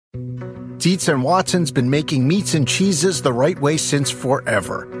Dietz and Watson's been making meats and cheeses the right way since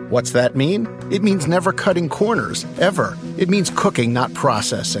forever. What's that mean? It means never cutting corners, ever. It means cooking, not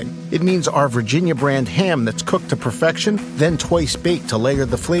processing. It means our Virginia brand ham that's cooked to perfection, then twice baked to layer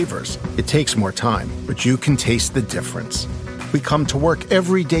the flavors. It takes more time, but you can taste the difference. We come to work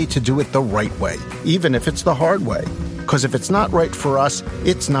every day to do it the right way, even if it's the hard way. Because if it's not right for us,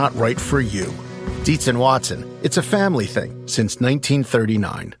 it's not right for you. Dietz and Watson, it's a family thing since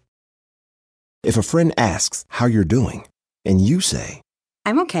 1939. If a friend asks how you're doing, and you say,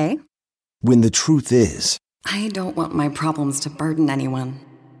 I'm okay. When the truth is, I don't want my problems to burden anyone.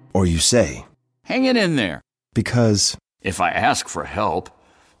 Or you say, hang it in there. Because if I ask for help,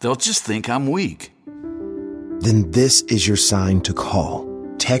 they'll just think I'm weak. Then this is your sign to call,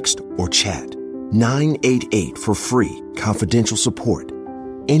 text, or chat 988 for free, confidential support.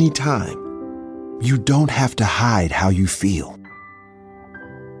 Anytime. You don't have to hide how you feel.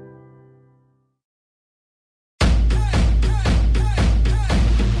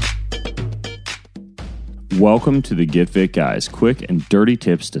 Welcome to the Get Fit Guys, quick and dirty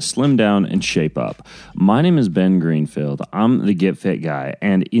tips to slim down and shape up. My name is Ben Greenfield. I'm the Get Fit Guy,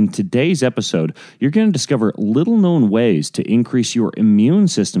 and in today's episode, you're going to discover little-known ways to increase your immune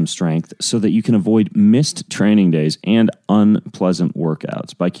system strength so that you can avoid missed training days and unpleasant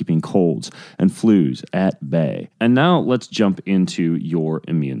workouts by keeping colds and flus at bay. And now let's jump into your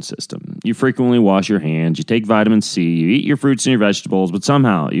immune system. You frequently wash your hands, you take vitamin C, you eat your fruits and your vegetables, but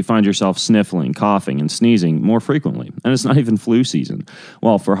somehow you find yourself sniffling, coughing, and sneezing more frequently, and it's not even flu season.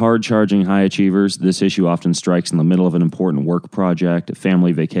 Well, for hard-charging high achievers, this issue often strikes in the middle of an important work project, a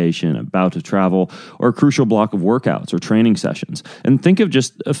family vacation, a bout of travel, or a crucial block of workouts or training sessions. And think of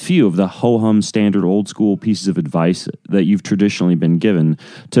just a few of the ho-hum standard old-school pieces of advice that you've traditionally been given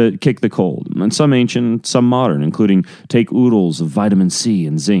to kick the cold, and some ancient, some modern, including take oodles of vitamin C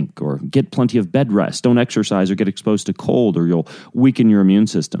and zinc, or get plenty of bed rest, don't exercise or get exposed to cold or you'll weaken your immune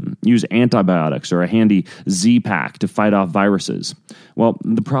system, use antibiotics or a handy Z-Pack to fight off viruses. Well,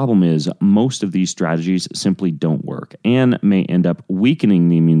 the problem is most of these strategies simply don't work and may end up weakening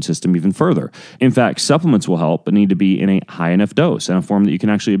the immune system even further. In fact, supplements will help, but need to be in a high enough dose and a form that you can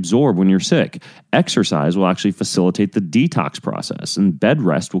actually absorb when you're sick. Exercise will actually facilitate the detox process, and bed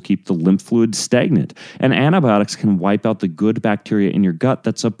rest will keep the lymph fluid stagnant. And antibiotics can wipe out the good bacteria in your gut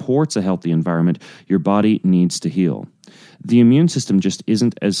that supports a healthy environment your body needs to heal. The immune system just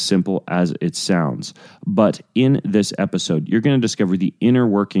isn't as simple as it sounds. But in this episode, you're going to discover the inner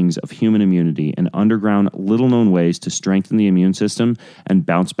workings of human immunity and underground little-known ways to strengthen the immune system and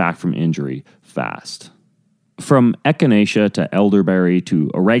bounce back from injury fast. From echinacea to elderberry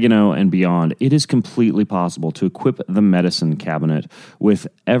to oregano and beyond, it is completely possible to equip the medicine cabinet with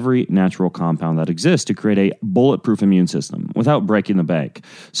every natural compound that exists to create a bulletproof immune system without breaking the bank.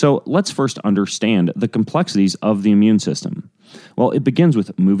 So let's first understand the complexities of the immune system. Well, it begins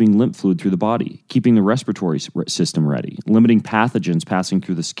with moving lymph fluid through the body, keeping the respiratory system ready, limiting pathogens passing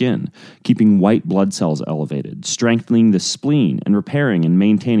through the skin, keeping white blood cells elevated, strengthening the spleen, and repairing and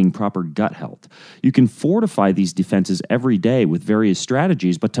maintaining proper gut health. You can fortify these defenses every day with various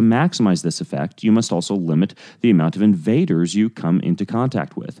strategies, but to maximize this effect, you must also limit the amount of invaders you come into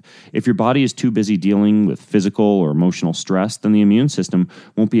contact with. If your body is too busy dealing with physical or emotional stress, then the immune system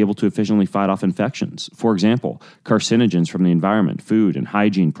won't be able to efficiently fight off infections. For example, carcinogens from the environment, food, and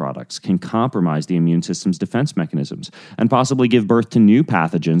hygiene products can compromise the immune system's defense mechanisms and possibly give birth to new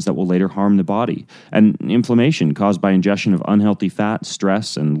pathogens that will later harm the body. And inflammation caused by ingestion of unhealthy fat,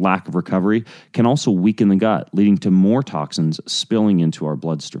 stress, and lack of recovery can also weaken the gut, leading to more toxins spilling into our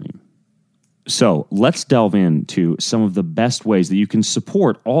bloodstream. So let's delve into some of the best ways that you can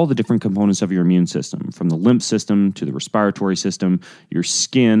support all the different components of your immune system, from the lymph system to the respiratory system, your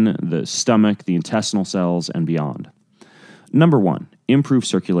skin, the stomach, the intestinal cells, and beyond. Number 1, improve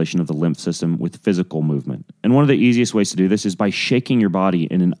circulation of the lymph system with physical movement. And one of the easiest ways to do this is by shaking your body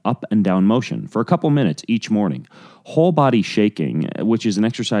in an up and down motion for a couple minutes each morning. Whole body shaking, which is an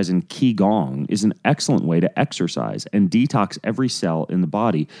exercise in Qigong, is an excellent way to exercise and detox every cell in the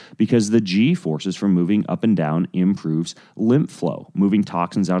body because the G forces from moving up and down improves lymph flow, moving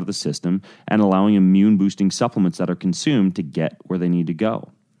toxins out of the system and allowing immune-boosting supplements that are consumed to get where they need to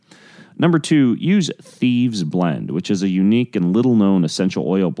go. Number 2, use Thieves Blend, which is a unique and little-known essential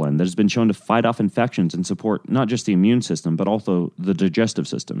oil blend that has been shown to fight off infections and support not just the immune system, but also the digestive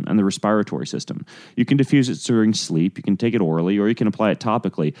system and the respiratory system. You can diffuse it during sleep, you can take it orally, or you can apply it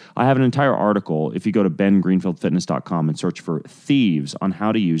topically. I have an entire article if you go to bengreenfieldfitness.com and search for Thieves on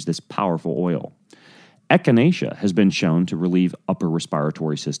how to use this powerful oil. Echinacea has been shown to relieve upper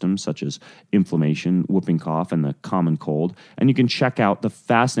respiratory systems such as inflammation, whooping cough, and the common cold. And you can check out the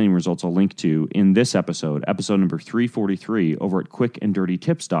fascinating results I'll link to in this episode number 343, over at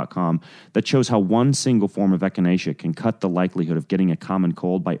quickanddirtytips.com, that shows how one single form of Echinacea can cut the likelihood of getting a common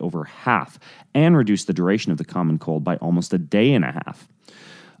cold by over half and reduce the duration of the common cold by almost a day and a half.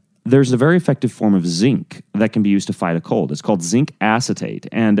 There's a very effective form of zinc that can be used to fight a cold. It's called zinc acetate,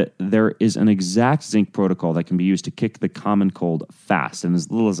 and there is an exact zinc protocol that can be used to kick the common cold fast, in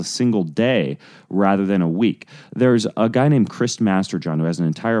as little as a single day rather than a week. There's a guy named Chris Masterjohn who has an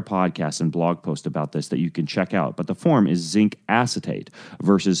entire podcast and blog post about this that you can check out, but the form is zinc acetate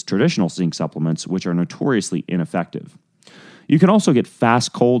versus traditional zinc supplements, which are notoriously ineffective. You can also get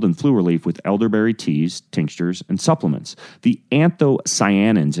fast cold and flu relief with elderberry teas, tinctures, and supplements. The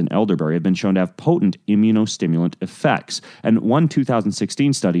anthocyanins in elderberry have been shown to have potent immunostimulant effects, and one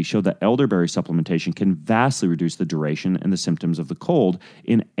 2016 study showed that elderberry supplementation can vastly reduce the duration and the symptoms of the cold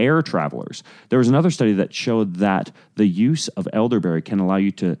in air travelers. There was another study that showed that the use of elderberry can allow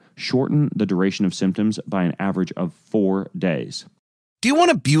you to shorten the duration of symptoms by an average of 4 days. Do you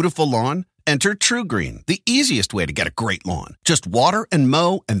want a beautiful lawn? Enter TruGreen, the easiest way to get a great lawn. Just water and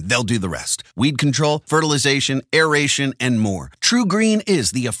mow, and they'll do the rest. Weed control, fertilization, aeration, and more. TruGreen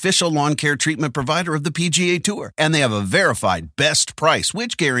is the official lawn care treatment provider of the PGA Tour, and they have a verified best price,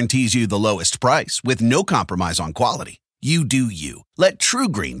 which guarantees you the lowest price with no compromise on quality. You do you. Let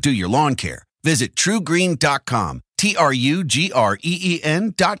TruGreen do your lawn care. Visit TruGreen.com,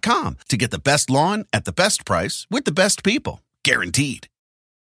 TruGreen.com, to get the best lawn at the best price with the best people. Guaranteed.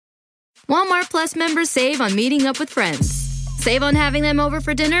 Walmart Plus members save on meeting up with friends. Save on having them over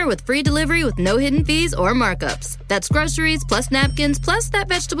for dinner with free delivery with no hidden fees or markups. That's groceries, plus napkins, plus that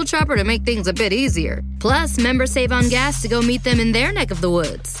vegetable chopper to make things a bit easier. Plus, members save on gas to go meet them in their neck of the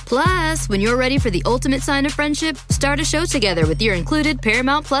woods. Plus, when you're ready for the ultimate sign of friendship, start a show together with your included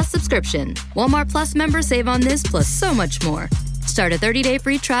Paramount Plus subscription. Walmart Plus members save on this plus so much more. Start a 30-day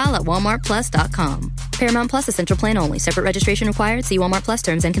free trial at walmartplus.com. Paramount Plus Essential Plan only. Separate registration required. See Walmart Plus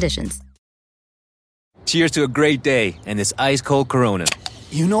terms and conditions. Cheers to a great day and this ice-cold Corona.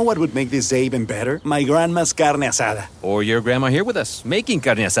 You know what would make this day even better? My grandma's carne asada. Or your grandma here with us, making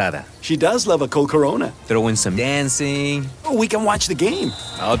carne asada. She does love a cold Corona. Throw in some dancing. Oh, we can watch the game.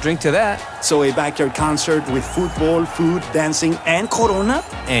 I'll drink to that. So a backyard concert with football, food, dancing, and Corona?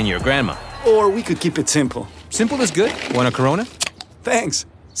 And your grandma. Or we could keep it simple. Simple is good. Want a Corona? Thanks.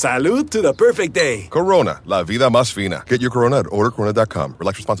 Salud to the perfect day. Corona, la vida más fina. Get your Corona at ordercorona.com.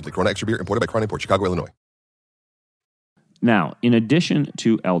 Relax responsibly. Corona Extra Beer, imported by Crown Imports, Chicago, Illinois. Now, in addition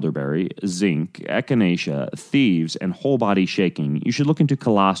to elderberry, zinc, echinacea, thieves, and whole body shaking, you should look into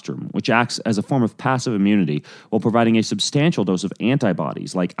colostrum, which acts as a form of passive immunity while providing a substantial dose of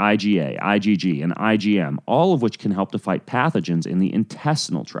antibodies like IgA, IgG, and IgM, all of which can help to fight pathogens in the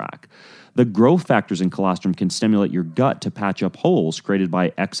intestinal tract. The growth factors in colostrum can stimulate your gut to patch up holes created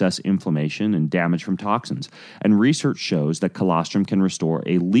by excess inflammation and damage from toxins. And research shows that colostrum can restore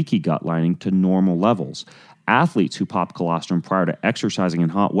a leaky gut lining to normal levels. Athletes who pop colostrum prior to exercising in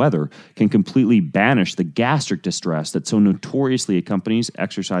hot weather can completely banish the gastric distress that so notoriously accompanies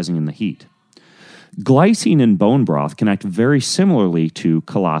exercising in the heat. Glycine in bone broth can act very similarly to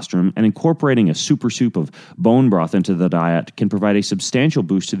colostrum, and incorporating a super soup of bone broth into the diet can provide a substantial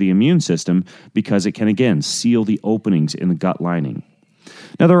boost to the immune system because it can again seal the openings in the gut lining.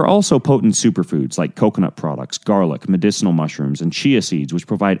 Now, there are also potent superfoods like coconut products, garlic, medicinal mushrooms, and chia seeds, which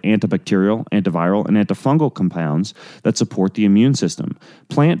provide antibacterial, antiviral, and antifungal compounds that support the immune system.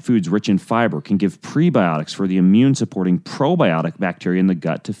 Plant foods rich in fiber can give prebiotics for the immune-supporting probiotic bacteria in the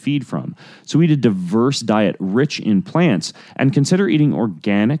gut to feed from. So eat a diverse diet rich in plants, and consider eating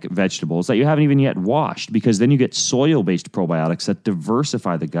organic vegetables that you haven't even yet washed, because then you get soil-based probiotics that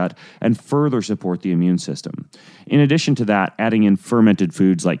diversify the gut and further support the immune system. In addition to that, adding in fermented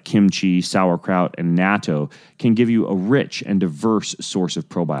foods like kimchi, sauerkraut, and natto can give you a rich and diverse source of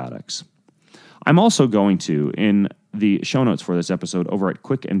probiotics. I'm also going to, in the show notes for this episode over at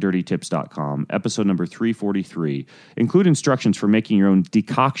quickanddirtytips.com, episode number 343, include instructions for making your own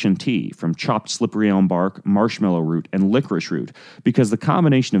decoction tea from chopped slippery elm bark, marshmallow root, and licorice root, because the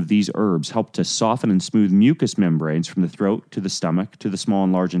combination of these herbs help to soften and smooth mucous membranes from the throat to the stomach to the small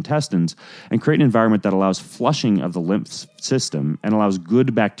and large intestines and create an environment that allows flushing of the lymph system and allows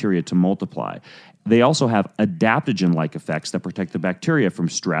good bacteria to multiply. They also have adaptogen-like effects that protect the bacteria from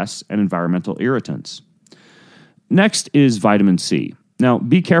stress and environmental irritants. Next is vitamin C. Now,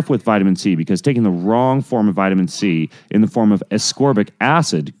 be careful with vitamin C because taking the wrong form of vitamin C in the form of ascorbic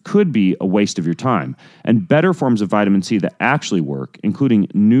acid could be a waste of your time. And better forms of vitamin C that actually work, including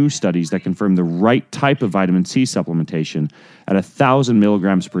new studies that confirm the right type of vitamin C supplementation at 1,000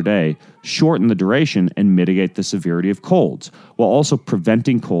 milligrams per day, shorten the duration and mitigate the severity of colds, while also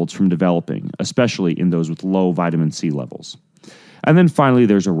preventing colds from developing, especially in those with low vitamin C levels. And then finally,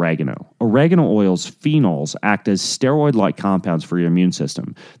 there's oregano. Oregano oil's phenols act as steroid-like compounds for your immune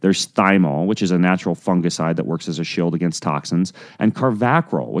system. There's thymol, which is a natural fungicide that works as a shield against toxins, and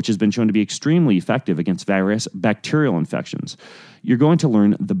carvacrol, which has been shown to be extremely effective against various bacterial infections. You're going to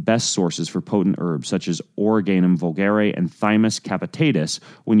learn the best sources for potent herbs such as Origanum vulgare and Thymus capitatus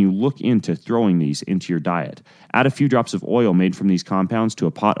when you look into throwing these into your diet. Add a few drops of oil made from these compounds to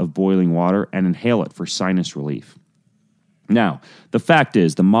a pot of boiling water and inhale it for sinus relief. Now, the fact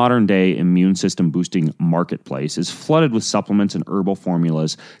is, the modern-day immune system boosting marketplace is flooded with supplements and herbal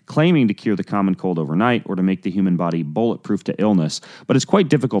formulas claiming to cure the common cold overnight or to make the human body bulletproof to illness, but it's quite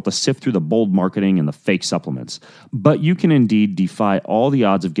difficult to sift through the bold marketing and the fake supplements. But you can indeed defy all the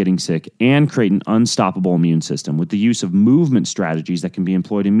odds of getting sick and create an unstoppable immune system with the use of movement strategies that can be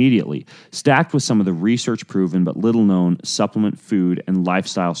employed immediately, stacked with some of the research-proven but little-known supplement, food, and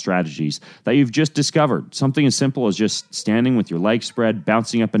lifestyle strategies that you've just discovered. Something as simple as just standing with your legs spread,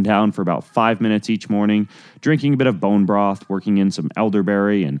 bouncing up and down for about 5 minutes each morning, drinking a bit of bone broth, working in some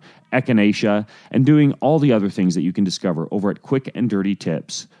elderberry and echinacea, and doing all the other things that you can discover over at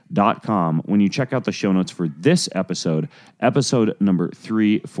quickanddirtytips.com when you check out the show notes for this episode number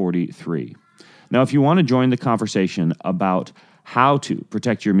 343. Now, if you want to join the conversation about how to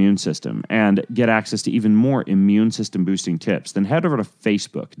protect your immune system and get access to even more immune system boosting tips, then head over to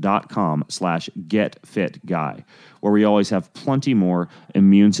facebook.com/getfitguy, where we always have plenty more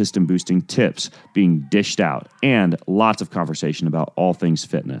immune system boosting tips being dished out and lots of conversation about all things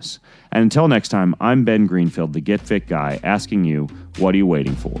fitness. And until next time, I'm Ben Greenfield, the Get Fit Guy, asking you, what are you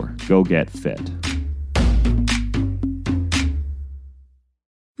waiting for? Go get fit.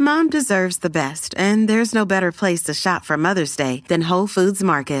 Mom deserves the best, and there's no better place to shop for Mother's Day than Whole Foods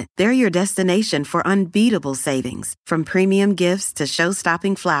Market. They're your destination for unbeatable savings, from premium gifts to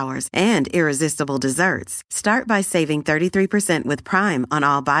show-stopping flowers and irresistible desserts. Start by saving 33% with Prime on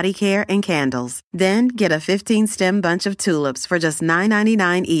all body care and candles. Then get a 15-stem bunch of tulips for just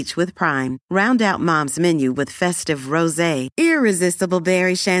 $9.99 each with Prime. Round out Mom's menu with festive rosé, irresistible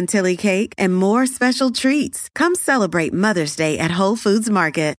berry chantilly cake, and more special treats. Come celebrate Mother's Day at Whole Foods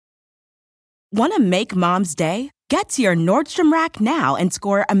Market. Want to make Mom's day? Get to your Nordstrom Rack now and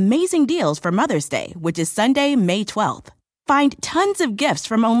score amazing deals for Mother's Day, which is Sunday, May 12th. Find tons of gifts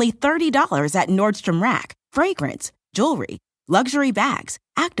from only $30 at Nordstrom Rack. Fragrance, jewelry, luxury bags,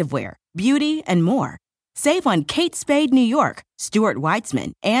 activewear, beauty, and more. Save on Kate Spade New York, Stuart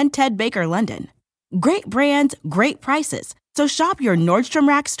Weitzman, and Ted Baker London. Great brands, great prices. So shop your Nordstrom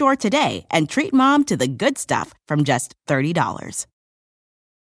Rack store today and treat Mom to the good stuff from just $30.